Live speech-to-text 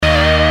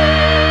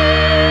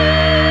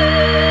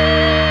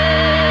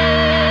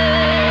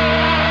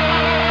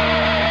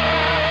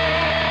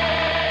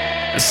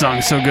This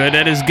song's so good.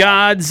 That is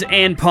Gods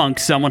and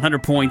Punks on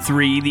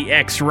 100.3 The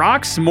X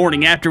Rocks.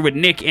 Morning After with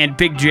Nick and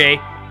Big J.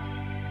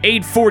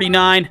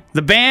 8:49.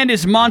 The band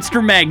is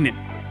Monster Magnet.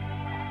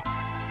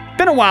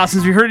 Been a while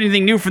since we heard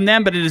anything new from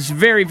them, but it is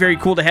very, very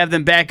cool to have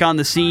them back on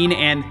the scene,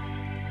 and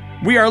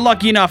we are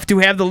lucky enough to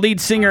have the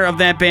lead singer of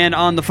that band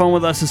on the phone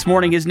with us this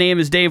morning. His name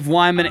is Dave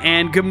Wyman,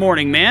 and good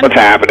morning, man. What's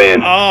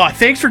happening? Oh,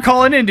 thanks for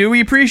calling in, dude.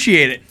 We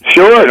appreciate it.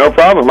 Sure, no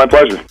problem. My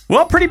pleasure.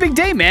 Well, pretty big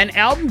day, man.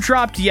 Album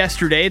dropped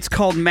yesterday. It's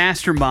called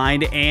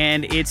Mastermind,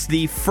 and it's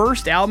the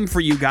first album for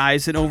you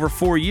guys in over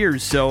 4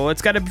 years, so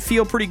it's got to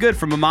feel pretty good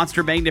from a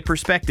Monster Magnet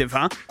perspective,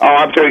 huh? Oh,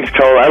 I'm telling you,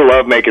 I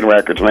love making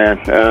records, man.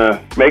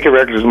 Making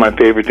records is my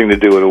favorite thing to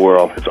do in the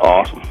world. It's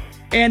awesome.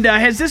 And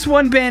has this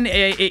one been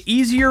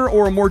easier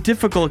or more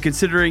difficult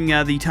considering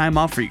the time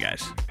off for you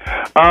guys?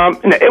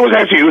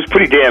 It was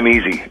pretty damn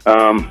easy.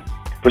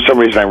 For some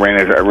reason, I ran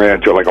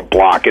into like a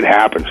block. It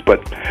happens, but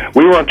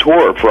we were on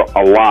tour for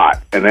a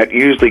lot, and that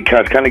usually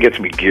kind of gets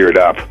me geared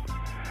up.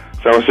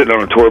 So I was sitting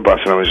on a tour bus,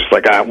 and I was just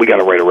like, we got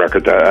to write a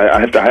record. I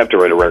have to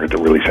write a record that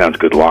really sounds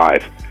good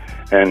live,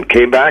 and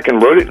came back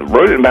and wrote it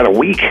in about a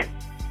week.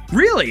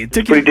 Really? It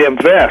took pretty damn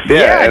fast.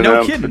 Yeah, and,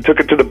 no kidding. Took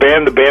it to the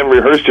band. The band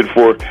rehearsed it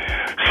for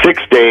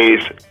 6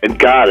 days and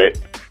got it.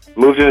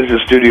 Moved into the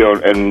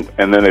studio, and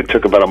then it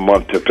took about a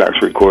month to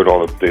actually record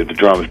all the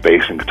drums,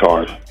 bass, and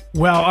guitars.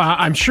 Well,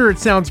 I'm sure it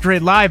sounds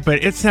great live,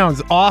 but it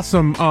sounds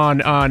awesome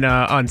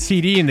on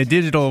CD and the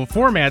digital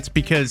formats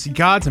because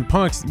Gods and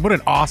Punks, what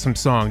an awesome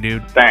song,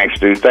 dude. Thanks,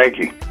 dude. Thank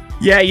you.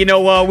 Yeah, you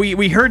know,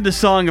 we heard the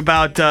song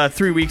about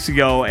 3 weeks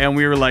ago, and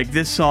we were like,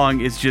 this song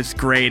is just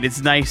great.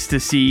 It's nice to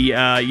see,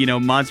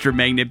 Monster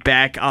Magnet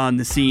back on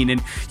the scene, and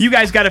you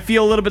guys got to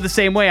feel a little bit the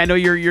same way. I know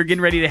you're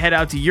getting ready to head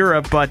out to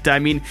Europe, but, I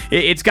mean,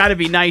 it's got to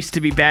be nice to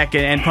be back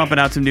and pumping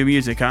out some new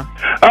music, huh?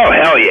 Oh,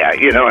 hell yeah.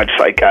 You know, it's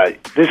like,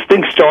 this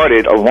thing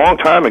started a long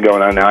time ago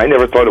now. I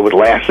never thought it would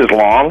last as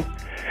long,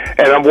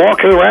 and I'm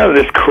walking around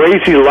this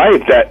crazy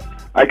life that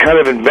I kind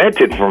of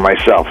invented for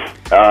myself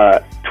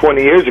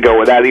 20 years ago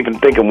without even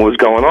thinking what was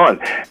going on.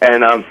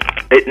 And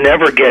it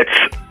never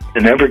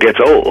gets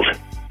old.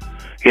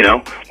 You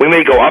know, we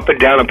may go up and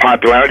down in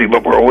popularity,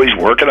 but we're always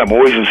working. I'm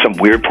always in some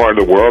weird part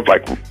of the world,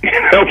 like,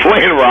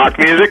 playing rock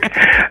music.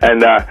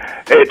 And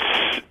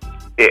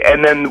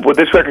and then when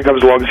this record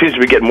comes along, it seems to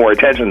be getting more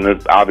attention,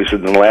 obviously,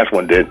 than the last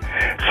one did.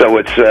 So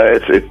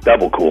it's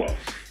double cool.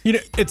 You know,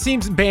 it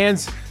seems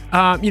bands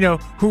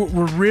who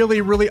were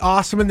really, really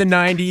awesome in the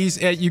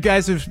 90s. You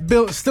guys have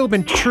still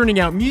been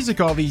churning out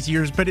music all these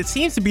years, but it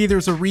seems to be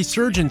there's a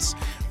resurgence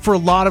for a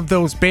lot of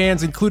those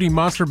bands, including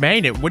Monster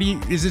Magnet.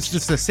 Is this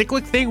just a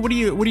cyclic thing? What do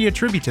you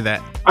attribute to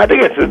that? I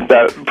think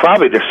it's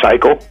probably the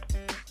cycle.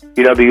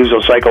 You know, the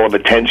usual cycle of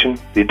attention,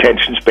 the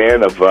attention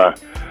span of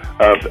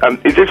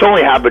this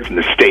only happens in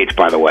the States,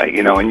 by the way.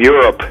 You know, in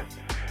Europe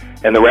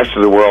and the rest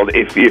of the world,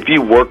 if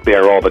you work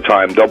there all the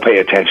time, they'll pay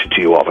attention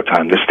to you all the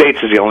time. The States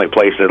is the only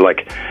place that,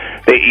 like,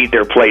 they eat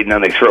their plate and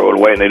then they throw it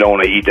away and they don't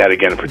want to eat that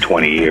again for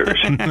 20 years.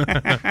 You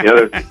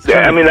know,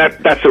 I mean,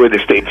 that's the way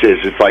the States is.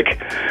 It's like,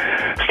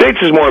 States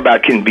is more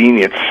about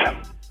convenience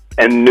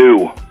and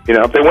new. You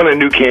know, if they want a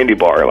new candy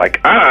bar, like,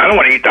 I don't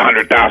want to eat the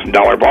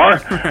 $100,000 bar.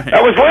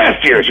 That was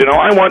last year's, you know.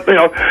 I want,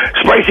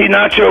 spicy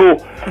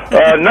nacho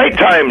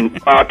nighttime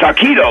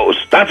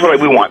taquitos. That's what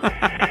we want.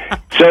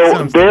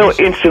 So they'll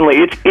instantly,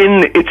 it's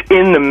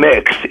in the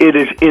mix. It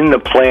is in the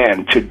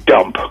plan to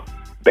dump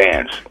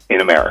bands in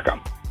America.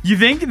 You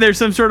think there's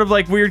some sort of,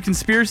 like, weird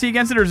conspiracy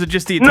against it, or is it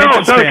just the attention No,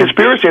 it's not span? a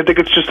conspiracy. I think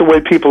it's just the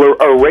way people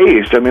are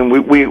raised. I mean,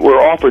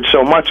 we're offered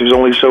so much. There's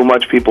only so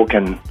much people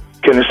can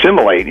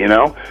assimilate, you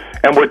know?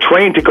 And we're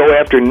trained to go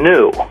after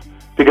new,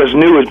 because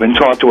new has been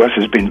taught to us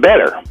has been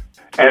better.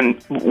 And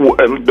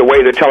the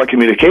way the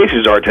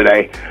telecommunications are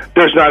today,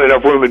 there's not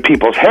enough room in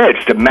people's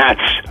heads to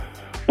match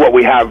what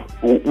we have,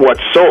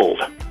 what's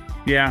sold.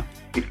 Yeah.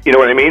 You know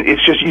what I mean?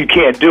 It's just, you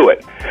can't do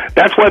it.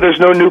 That's why there's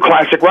no new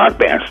classic rock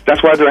bands.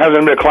 That's why there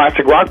hasn't been a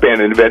classic rock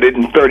band invented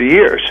in 30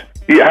 years.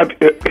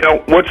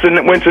 When's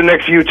the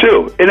next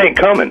U2? It ain't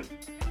coming.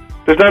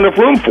 There's not enough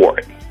room for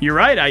it. You're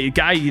right. You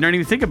don't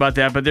even think about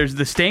that, but there's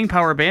the staying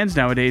power bands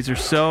nowadays are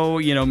so,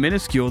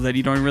 minuscule that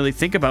you don't really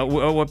think about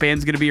what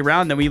band's going to be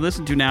around that we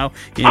listen to now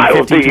in 15, 20 years. I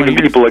don't think even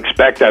people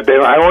expect that.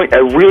 I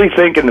really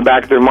think in the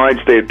back of their minds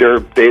they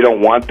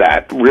don't want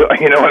that.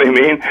 You know what I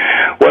mean?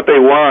 What they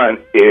want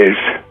is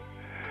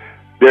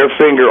their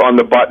finger on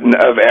the button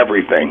of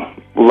everything,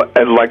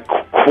 and like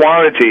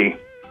quantity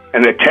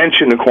and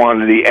attention to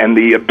quantity and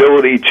the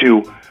ability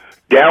to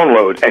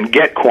download and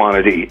get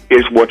quantity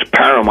is what's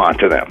paramount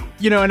to them.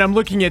 And I'm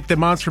looking at the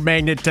Monster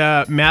Magnet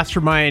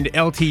Mastermind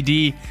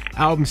LTD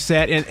album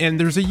set, and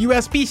there's a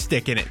USB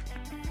stick in it,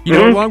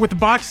 along with the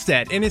box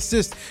set. And it's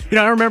just,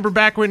 I remember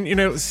back when,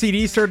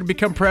 CDs started to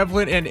become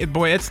prevalent, and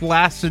boy, it's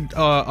lasted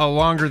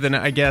longer than,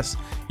 I guess,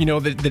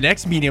 the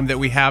next medium that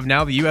we have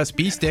now, the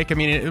USB stick. I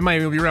mean, it might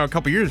be around a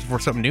couple years before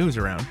something new is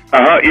around.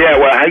 Yeah,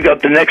 well, I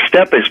got the next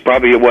step is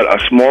probably, a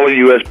smaller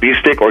USB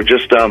stick or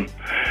just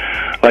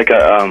like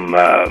a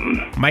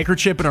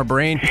Microchip in our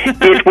brain.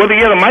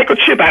 the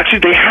microchip, actually,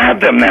 they have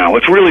them now.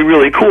 It's really,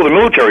 really cool. The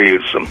military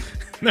uses them.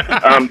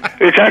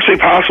 It's actually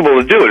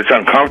possible to do it. It's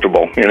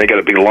uncomfortable. They got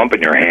a big lump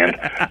in your hand.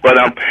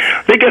 But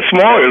they get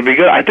smaller. It'll be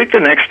good. I think the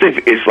next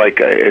thing is like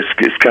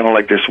it's kind of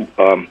like this,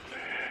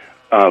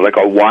 like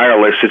a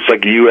wireless. It's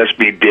like a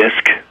USB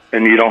disc,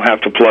 and you don't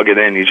have to plug it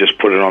in. You just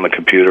put it on the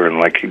computer and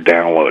like you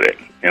download it.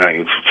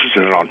 You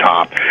sit it on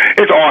top.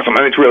 It's awesome,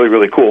 and it's really,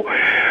 really cool.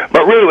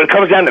 But really, when it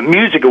comes down to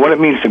music and what it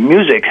means to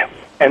music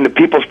and the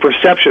people's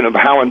perception of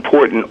how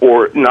important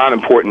or not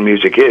important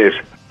music is,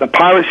 the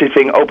piracy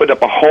thing opened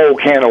up a whole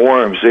can of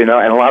worms, and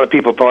a lot of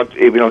people thought,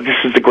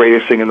 this is the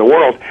greatest thing in the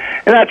world.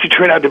 And that actually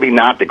turned out to be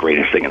not the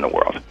greatest thing in the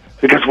world.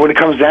 Because when it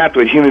comes down to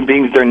it, human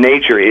beings, their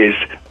nature is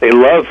they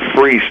love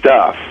free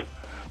stuff.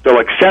 They'll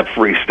accept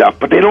free stuff,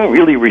 but they don't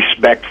really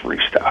respect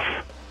free stuff.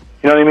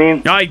 You know what I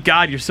mean? Oh,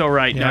 God, you're so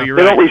right. Yeah. No, you're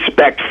right. They don't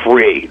respect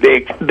free.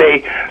 They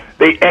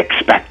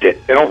expect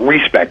it. They don't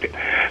respect it.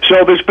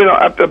 So there's been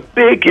a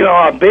big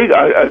kind of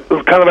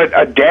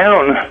a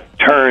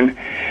downturn,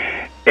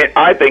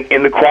 I think,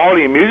 in the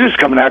quality of music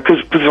coming out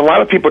because a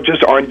lot of people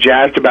just aren't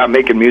jazzed about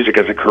making music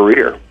as a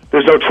career.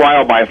 There's no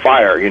trial by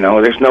fire, you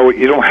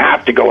don't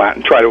have to go out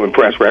and try to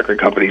impress record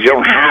companies. You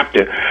don't have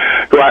to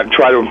go out and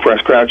try to impress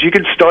crowds. You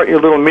can start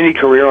your little mini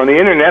career on the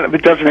internet. If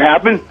it doesn't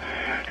happen,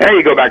 hey,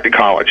 you go back to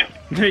college.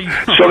 So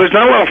there's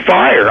not a lot of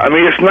fire. I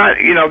mean, it's not,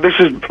 this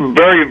is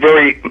very,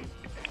 very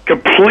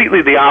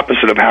completely the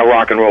opposite of how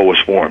rock and roll was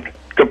formed.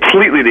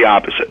 Completely the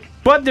opposite.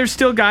 But there's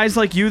still guys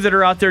like you that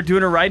are out there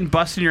doing it right and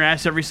busting your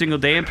ass every single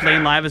day and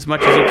playing live as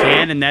much as you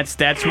can, and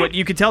that's what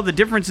you can tell the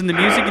difference in the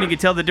music, and you can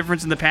tell the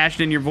difference in the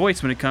passion in your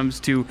voice when it comes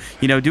to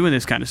doing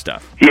this kind of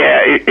stuff.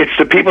 Yeah, it's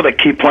the people that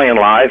keep playing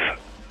live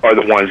are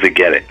the ones that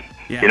get it.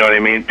 Yeah. You know what I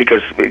mean?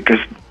 Because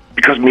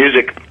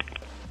music,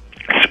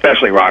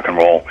 especially rock and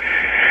roll,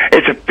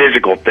 it's a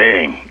physical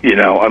thing,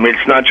 I mean,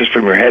 it's not just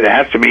from your head. It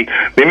has to be.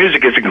 The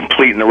music isn't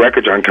complete, and the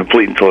records aren't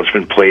complete until it's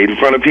been played in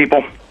front of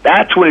people.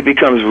 That's when it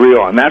becomes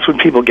real, and that's when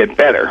people get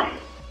better.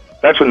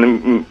 That's when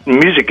the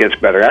music gets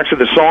better.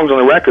 Actually, the songs on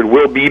the record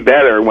will be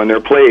better when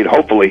they're played,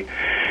 hopefully,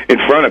 in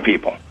front of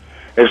people.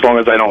 As long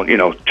as I don't,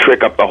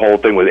 trick up the whole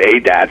thing with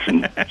ADATs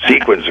and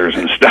sequencers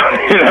and stuff.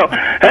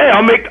 Hey,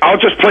 I'll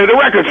just play the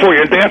record for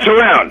you and dance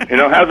around.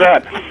 How's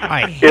that?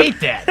 I hate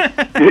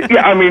that.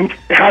 Yeah, I mean,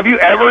 have you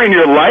ever in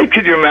your life,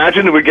 could you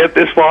imagine it would get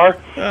this far?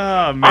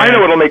 Oh, man. I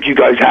know it'll make you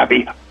guys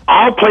happy.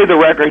 I'll play the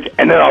record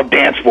and then I'll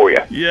dance for you.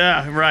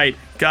 Yeah, right.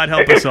 God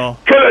help us all.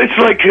 It's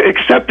like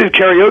accepted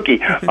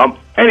karaoke.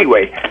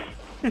 Anyway,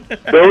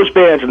 those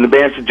bands and the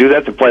bands that do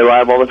that, that play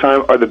live all the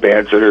time, are the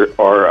bands that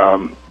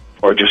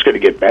are just going to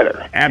get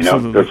better.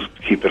 Absolutely.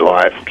 Just keep it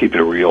alive, keep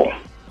it real.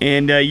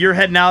 And you're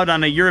heading out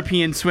on a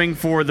European swing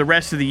for the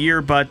rest of the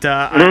year, but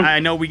I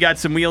know we got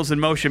some wheels in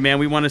motion, man.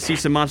 We want to see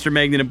some Monster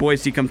Magnet in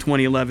Boise come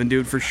 2011,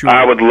 dude, for sure.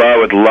 I would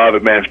love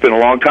it, man. It's been a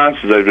long time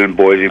since I've been in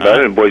Boise, but I've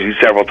been in Boise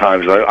several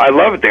times. I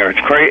love it there.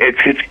 It's great.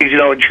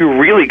 It's you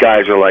really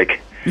guys are like,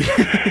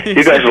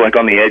 you guys are like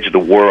on the edge of the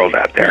world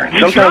out there.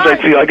 Sometimes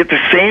I get the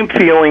same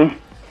feeling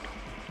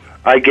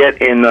I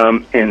get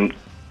in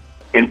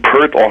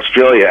Perth,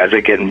 Australia, as I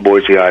get in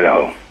Boise,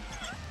 Idaho.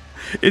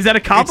 Is that a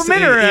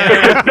compliment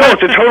No,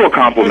 it's a total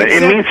compliment.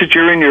 It means that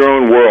you're in your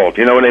own world.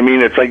 You know what I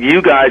mean? It's like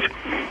you guys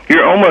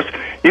are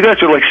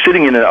like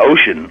sitting in an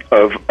ocean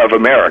of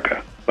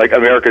America, like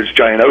America's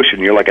giant ocean.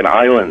 You're like an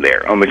island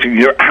there.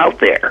 You're out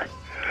there,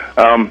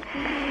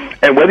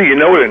 and whether you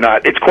know it or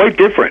not, it's quite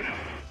different.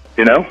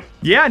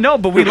 Yeah, no,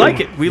 but we like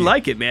it. We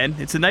like it, man.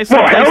 It's a nice.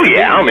 Well, hell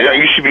yeah! I mean,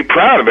 you should be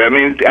proud of it. I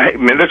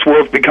mean, this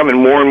world's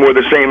becoming more and more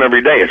the same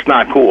every day. It's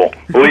not cool.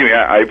 Believe me,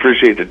 I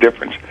appreciate the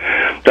difference.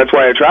 That's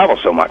why I travel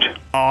so much.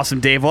 Awesome,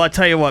 Dave. Well, I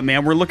tell you what,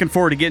 man, we're looking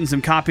forward to getting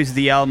some copies of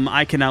the album.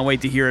 I cannot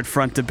wait to hear it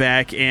front to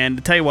back. And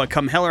to tell you what,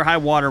 come hell or high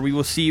water, we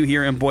will see you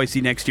here in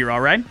Boise next year.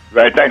 All right?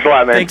 Right. Thanks a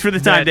lot, man. Thanks for the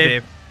time,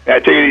 Dave. Yeah,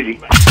 take it easy.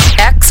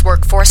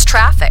 Workforce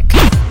Traffic.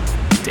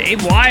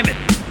 Dave Wyman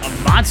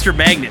of Monster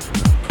Magnet.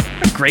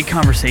 What a great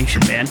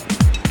conversation, man.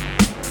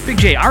 Big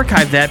J,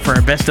 archive that for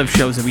our best of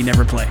shows that we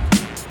never play.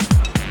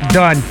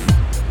 Done.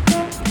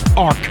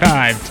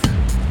 Archived.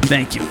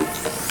 Thank you.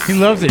 He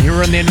loves it. He'll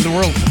run the end of the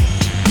world.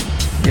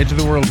 The edge of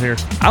the world here.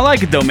 I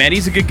like it, though, man.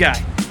 He's a good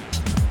guy.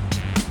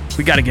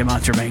 We got to get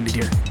Monster Magnet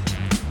here.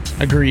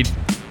 Agreed.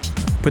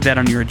 Put that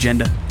on your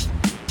agenda.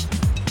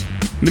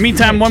 In the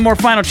meantime, one more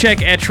final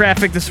check at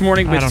traffic this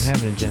morning with I don't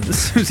have an agenda.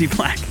 Susie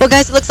Black. Well,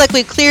 guys, it looks like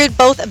we've cleared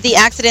both of the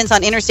accidents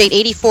on Interstate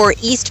 84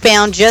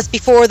 eastbound just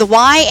before the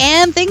Y,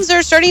 and things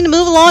are starting to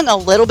move along a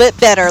little bit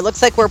better.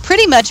 Looks like we're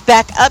pretty much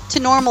back up to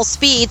normal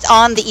speeds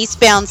on the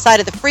eastbound side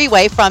of the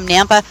freeway from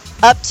Nampa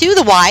up to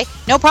the Y.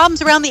 No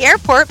problems around the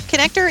airport.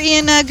 Connector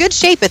in good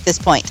shape at this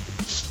point.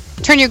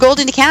 Turn your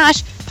gold into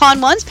cash. Pawn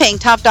One's paying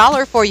top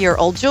dollar for your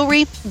old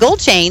jewelry, gold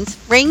chains,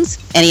 rings,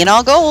 any and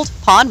all gold.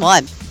 Pawn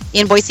One.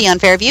 In Boise on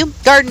Fairview,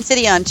 Garden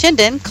City on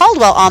Chinden,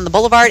 Caldwell on the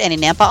Boulevard, and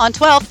in Nampa on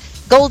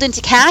 12th. Gold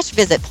into cash.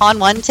 Visit Pawn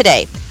One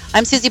today.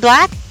 I'm Susie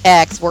Black,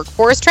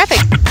 Workforce Traffic.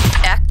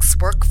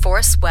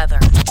 Workforce weather.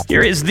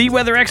 Here is the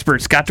weather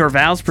expert, Scott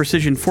Dorval's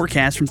precision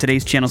forecast from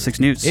today's Channel 6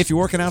 News. If you're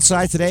working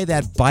outside today,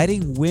 that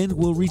biting wind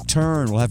will return. We'll have